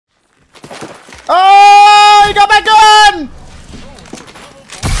he got my gun!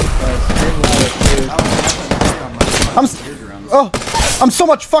 I'm so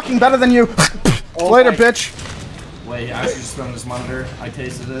much fucking better than you. Later, bitch. Wait, he actually just on this monitor. I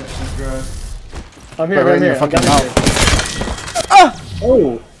tasted it. It's gross. I'm here, right here. Fucking mouth. Ah!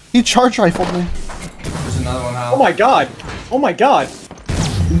 Oh. He charge rifled me. There's another one out. Oh my god. Oh my god.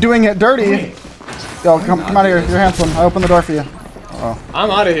 I'm doing it dirty. Yo, come out of here. You're handsome. I opened the door for you. Oh. I'm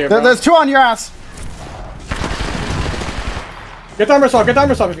out of here, bro. There's two on your ass. Get the armor swap. Get the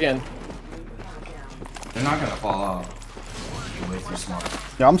armor swap again. They're not gonna fall out. You're way too smart.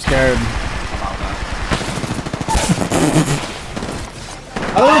 Yeah, I'm scared. About that.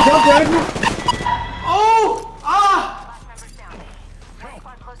 I don't want to jump right. Oh! Ah!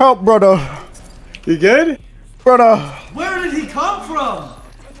 Help, brother. You good? Brother. Where did he come from?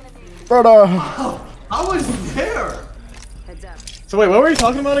 Brother. Oh, I wasn't there. So wait, what were you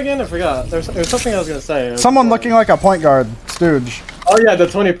talking about again? I forgot. There was something I was gonna say. Someone looking like a point guard. Stooge. Oh yeah,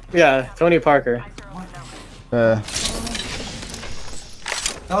 Tony Parker. Yeah.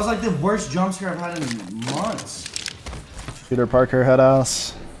 That was like the worst jump scare I've had in months. Peter Parker head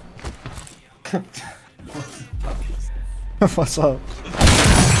ass. What's up?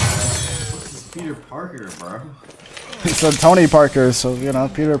 This is Peter Parker, bro. He said Tony Parker, so you know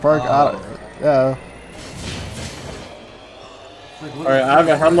Peter Parker. Yeah. Like, Alright, I have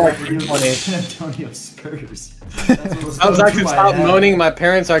a Hemlock 20. Antonio Spurs. I was actually stop moaning. My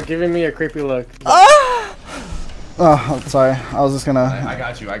parents are giving me a creepy look. Ah! Oh, sorry. I was just gonna. I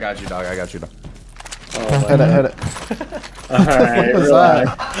got you, dog. I got you, dog. Oh, hit it. Alright, What was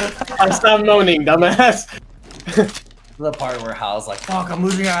that? I stopped moaning, dumbass. The part where Hal's like, fuck, I'm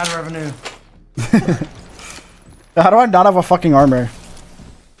losing ad revenue. How do I not have a fucking armor?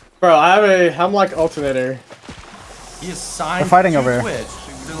 Bro, I have a Hemlock alternator. He is signed They're fighting to over here.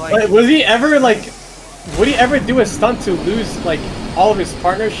 Twitch. Like, Wait, would he ever do a stunt to lose like all of his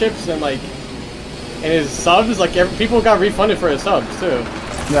partnerships and his subs? Like people got refunded for his subs too.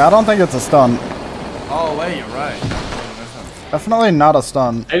 Yeah, I don't think it's a stunt. oh wait, you're right. Definitely not a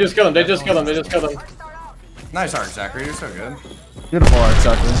stunt. They just killed him. Nice art, Zachary. You're so good. Beautiful art,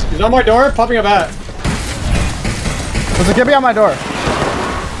 exactly. He's on my door, popping a bat. Listen, get behind my door.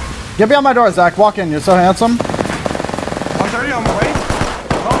 Get behind my door, Zach. Walk in. You're so handsome. 130 on my way.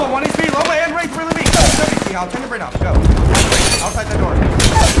 Lobo, 1 HP. Lobo and rank for Lupin. 30 HP. I'll turn the brain off. Go. Outside the door.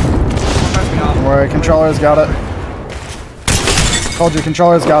 Don't worry, controller's got it. Told you,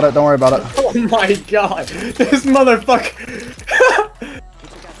 controller's got it. Don't worry about it. Oh my god. This motherfucker.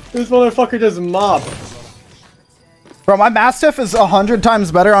 This motherfucker just mobbed. Bro, my Mastiff is 100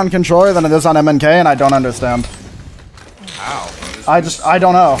 times better on controller than it is on MNK, and I don't understand. Ow. I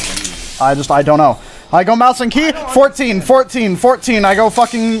don't know. I don't know. I go mouse and key, 14, 14, 14. I go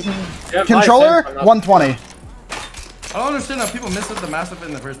fucking controller, 120. I don't understand how people miss the Mastiff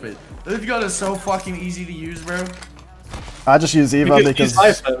in the first place. This gun is so fucking easy to use, bro. I just use Eva because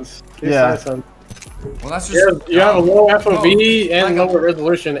yeah. Well, that's just you have a low FOV and lower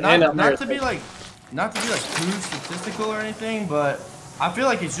resolution, not to be like too statistical or anything, but I feel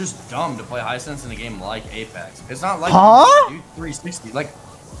like it's just dumb to play high sense in a game like Apex. It's not like you need to do 360. Like,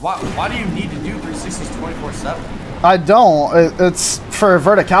 why do you need to do 360s 24/7? I don't. It's for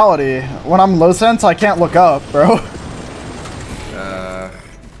verticality. When I'm low sense, I can't look up, bro.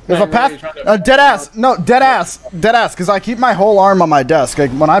 If a path, dead ass, because I keep my whole arm on my desk.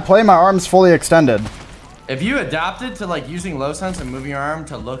 Like when I play, my arm's fully extended. If you adapted to like using low sense and moving your arm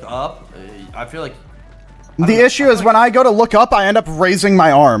to look up, I feel like the issue is when I go to look up, I end up raising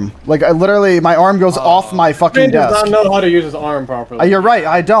my arm. Like I literally, my arm goes off my fucking desk. Does not know how to use his arm properly. You're right,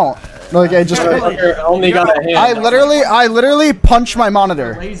 I don't. Like I just, only got a hand. I literally punch my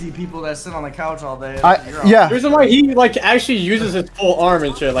monitor. Lazy people that sit on the couch all day. Yeah. The reason why he actually uses his full arm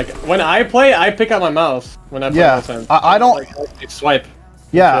and shit. Like when I play, I pick up my mouse when I play. Yeah. I don't like, swipe.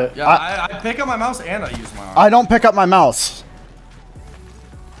 Yeah. I pick up my mouse and I use my arm. I don't pick up my mouse.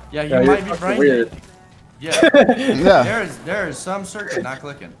 Yeah, you might be right. Weird. Yeah. Yeah. There is some circuit not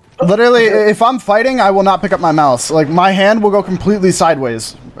clicking. Literally, if I'm fighting, I will not pick up my mouse. Like my hand will go completely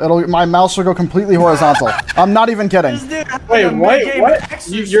sideways. My mouse will go completely horizontal. I'm not even kidding. Wait, what?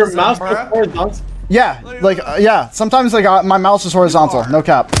 Your mouse goes horizontal? Yeah, like yeah. Sometimes like my mouse is horizontal. No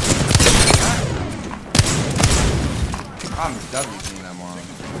cap. I'm W-ing that moron.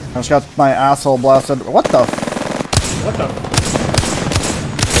 I just got my asshole blasted. What the? What the?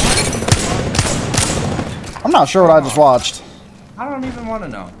 I'm not sure what I just watched. I don't even want to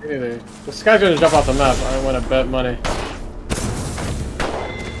know. Either. This guy's gonna jump off the map. I don't want to bet money.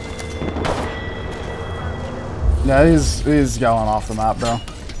 Yeah, he's going off the map, bro.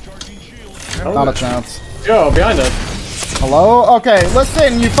 Not a chance. Yo, behind us. Hello? Okay,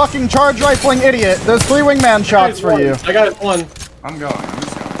 listen, you fucking charge rifling idiot. There's 3 wingman shots for you. I got one. I'm going. I'm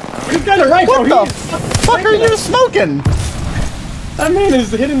just going. He's got a rifle. What the fuck are you smoking? That man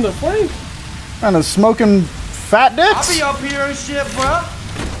is hitting the flank. And is smoking fat dicks? I'll be up here and shit, bro.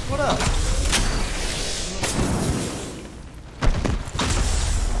 What up?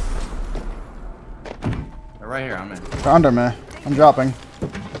 They're right here, I'm in. They're under me. I'm dropping.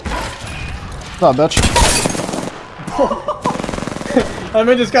 What's up, bitch? I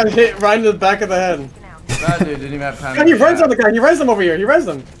mean, just got hit right in the back of the head. That dude didn't even have time. God, he runs on the guy. He runs them over here. He runs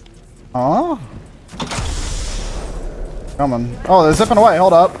them. Oh. Coming. Oh, they're zipping away.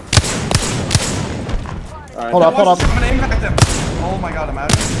 Hold up. Right, hold up. I'm gonna impact them. Oh my god, I'm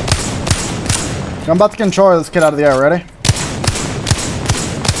out. I'm about to control this kid out of the air. Ready?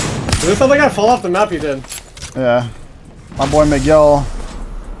 Does this sound like I fall off the map you did? Yeah. My boy McGill.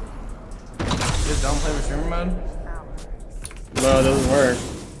 Just don't play with streamer mode? No, it doesn't work.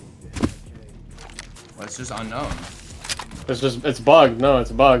 Well, it's just unknown. It's bugged. No,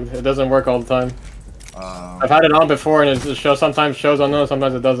 it's bugged. It doesn't work all the time. I've had it on before and it sometimes shows unknown,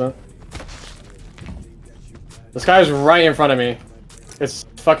 sometimes it doesn't. This guy's right in front of me. It's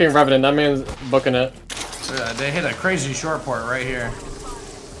fucking Revenant. That man's booking it. They hit a crazy short port right here.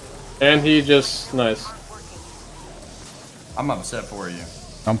 And he just... Nice. I'm upset for you.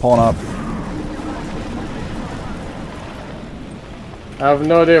 I'm pulling up. I have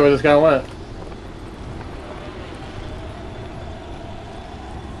no idea where this guy went.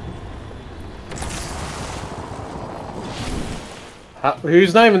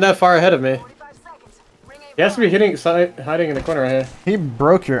 He's not even that far ahead of me. He has to be hiding in the corner right here. He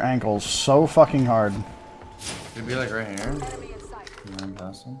broke your ankles so fucking hard. Could be like right here. I'm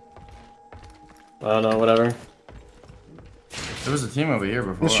passing. I don't know, whatever. There was a team over here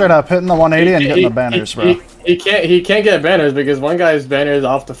before. He's straight up hitting the 180 and getting the banners, bro. He can't get banners because one guy's banner is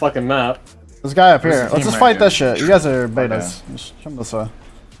off the fucking map. This guy up here. Let's just fight this shit. You guys are betas. Okay. Just come this way.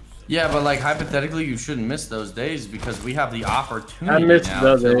 Yeah, but like hypothetically, you shouldn't miss those days because we have the opportunity. I missed now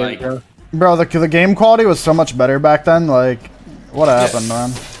those to, days, like, bro. Bro, the game quality was so much better back then. Like, what happened,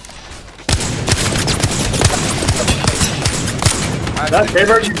 man? That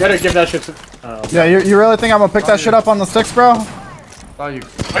favor, you better give that shit to... Yeah, you really think I'm gonna pick that shit up on the sticks, bro? Oh, you.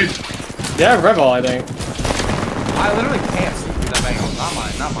 Yeah, Rebel, I think. I literally can't see through that bangle. Not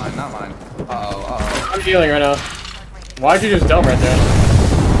mine. Not mine. Not mine. Uh-oh. I'm healing right now. Why'd you just dump right there?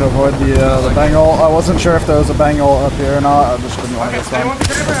 To avoid the bangle. I wasn't sure if there was a bangle up here or not. I just didn't want to get Okay, stunned. want the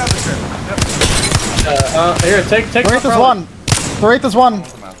trigger out of the Here, take The Wraith is one. The Wraith is one.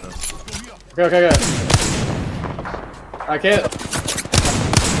 Okay. I can't.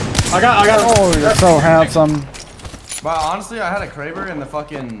 I got. Oh, you're so handsome. Well, honestly, I had a Kraber in the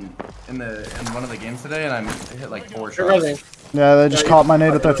fucking in one of the games today, and I hit like 4 shots. Rezzing. Yeah, they just caught my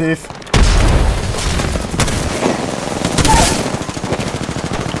nade with their teeth.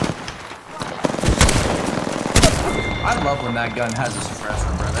 I love when that gun has a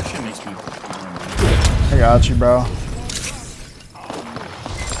suppressor, bro. That shit makes me. I got you, bro.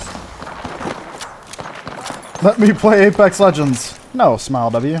 Let me play Apex Legends. No, Smile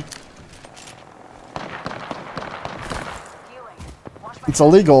W. It's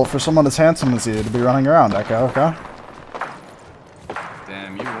illegal for someone as handsome as you to be running around, Echo, okay?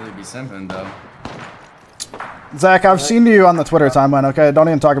 Damn, you really be simping, though. Zach, I've seen you on the Twitter timeline, okay? Don't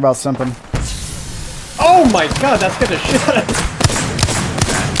even talk about simping. Oh my god, that scared the shit out of me.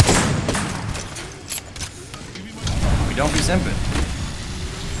 We don't be simping.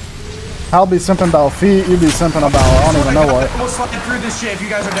 I'll be simping about feet, you be simping about I don't even know what. We'll slide through this shit if you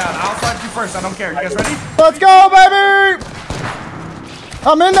guys are down. I'll slide through first. I don't care. You guys ready? Let's go, baby!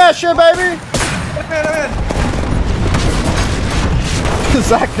 I'm in that shit, baby! I'm in.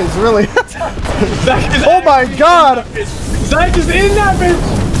 Zach is really... Zach is oh my god! Zach is in that bitch!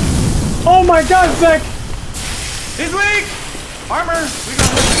 Oh my god, Zach! He's weak! Armor! We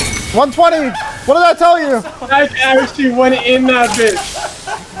got 120! What did I tell you? Zach actually went in that bitch!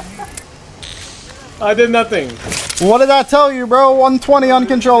 I did nothing. What did I tell you, bro? 120 on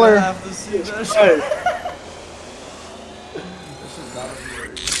controller. I have to see that shit. Hey.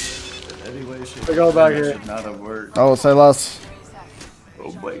 Anyway, shit. We go back here. Not a word. Oh, say less.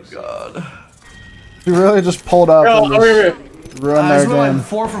 Oh my god. You really just pulled up Yo, and over here. just ruined their Like game.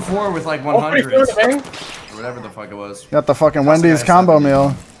 4 for 4 with like Oh, 100. pretty good, man. Whatever the fuck it was. Got the fucking Wendy's combo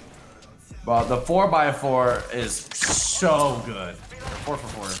meal. Well, the 4x4 is so good. 4 for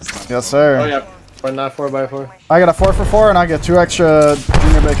 4. Yes, sir. Oh yeah, but not 4x4. I got a 4 for 4 and I get 2 extra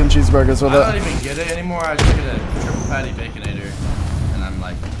junior bacon cheeseburgers with I don't it. even get it anymore. I just get a triple patty baconator. And I'm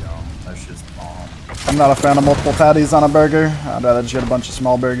like, yo, that's just bomb. I'm not a fan of multiple patties on a burger. I'd rather just get a bunch of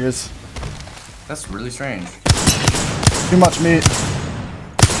small burgers. That's really strange. Too much meat.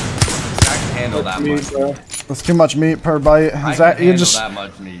 I can handle that much. That's too much meat per bite. I Is that can you handle just? that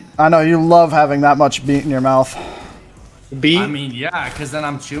much meat. I know you love having that much meat in your mouth. Beat? I mean, yeah, because then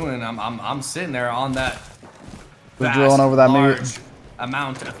I'm chewing. I'm sitting there on that. We're drilling over that meat.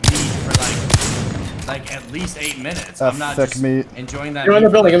 Amount of meat for like at least 8 minutes. That I'm not thick just meat. enjoying that. You're in the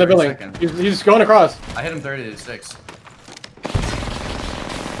building. In the building. Seconds. He's going across. I hit him 30-6.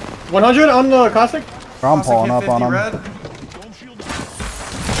 100 on the caustic. I'm pulling up on him. Red. That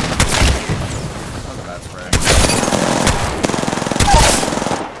was a bad spray.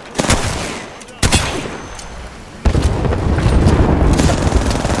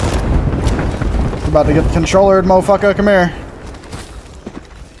 About to get controllered, motherfucker. Come here.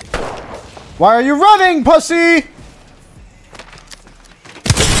 Why are you running, pussy?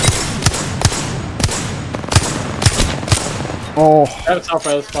 Oh. That's how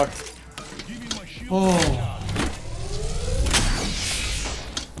far as fuck. Oh.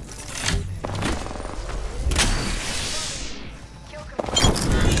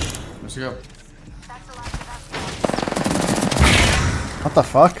 Let's go. What the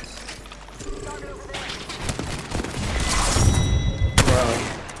fuck?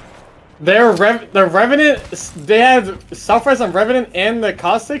 The Revenant, they had self-res on Revenant and the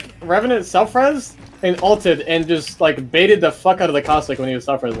Caustic. Revenant self-res and ulted and just like baited the fuck out of the Caustic when he was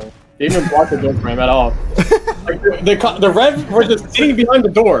self-resing. They didn't even block the door for him at all. Like, the Rev were just sitting behind the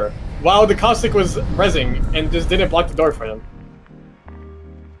door while the Caustic was resing and just didn't block the door for him.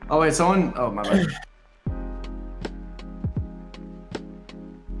 Oh wait, someone. Oh my bad.